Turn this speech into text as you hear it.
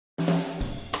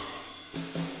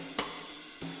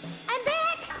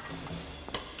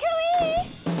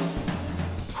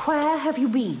have you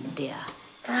been, dear?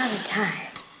 Rather tired.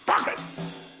 Margaret!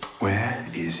 Where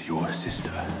is your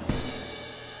sister?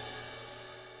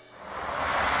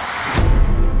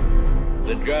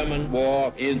 The German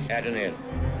war is at an end.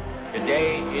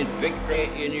 Today is Victory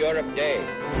in Europe Day.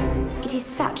 It is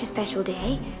such a special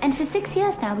day, and for 6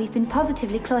 years now we've been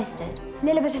positively cloistered.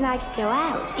 Lilibet and I could go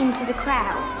out into the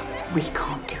crowds. We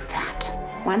can't do that.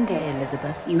 One day,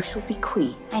 Elizabeth, you shall be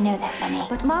queen. I know that, Bunny.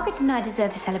 But Margaret and I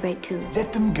deserve to celebrate too.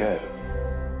 Let them go.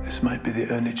 This might be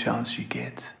the only chance you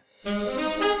get.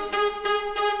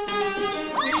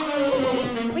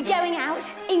 We're going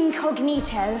out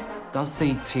incognito. Does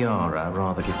the tiara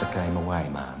rather give the game away,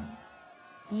 ma'am?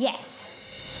 Yes.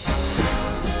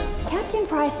 Captain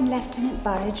Price and Lieutenant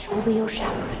Burridge will be your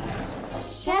chaperones.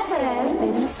 Chaperones?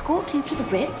 They will escort you to the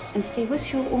Brits and stay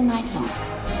with you all night long.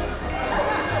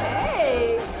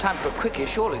 Hey! Time for a quickie,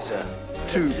 surely, sir.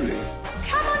 2, please.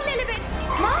 Come on, Lilibet!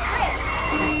 Margaret!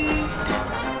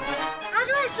 How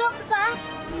do I stop the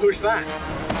bus? Push that.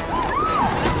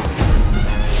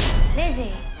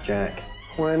 Lizzie. Jack.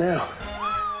 Where now?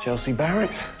 Chelsea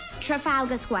Barracks?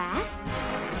 Trafalgar Square.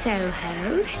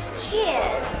 Soho.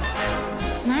 Cheers!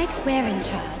 Tonight, we're in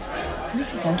charge. We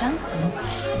could go dancing.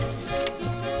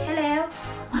 Hello?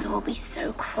 Mother will be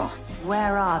so cross.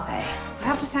 Where are they? We'll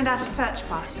have to send out a search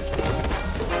party.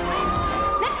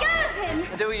 Let go of him!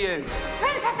 And who are you?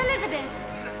 Princess Elizabeth!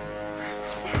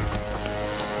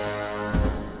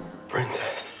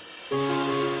 Princess.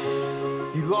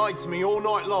 You lied to me all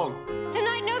night long.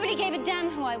 Tonight, nobody gave a damn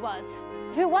who I was.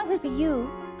 If it wasn't for you,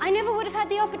 I never would have had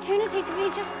the opportunity to be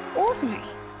just ordinary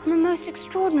on the most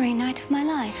extraordinary night of my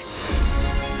life.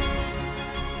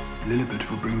 Lilibet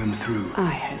will bring them through.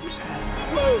 I hope so.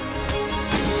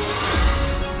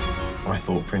 I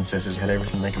thought princesses had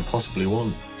everything they can possibly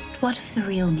want. What if the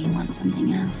real me wants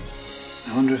something else?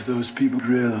 I wonder if those people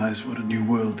realize what a new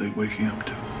world they're waking up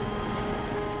to.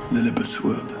 Lilibet's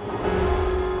world.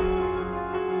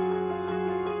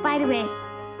 By the way,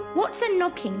 what's a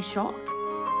knocking shop?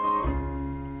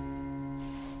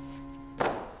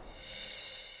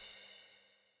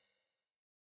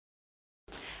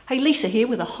 Hey, Lisa here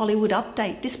with a Hollywood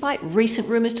update. Despite recent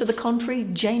rumours to the contrary,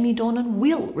 Jamie Dornan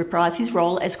will reprise his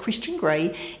role as Christian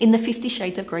Grey in the 50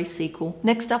 Shades of Grey sequel.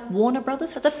 Next up, Warner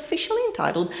Brothers has officially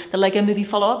entitled the Lego Movie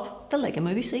follow-up the Lego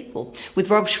Movie sequel, with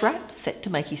Rob Schrott set to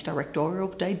make his directorial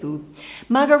debut.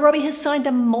 Margot Robbie has signed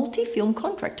a multi-film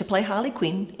contract to play Harley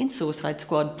Quinn in Suicide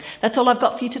Squad. That's all I've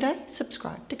got for you today.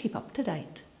 Subscribe to keep up to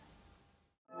date.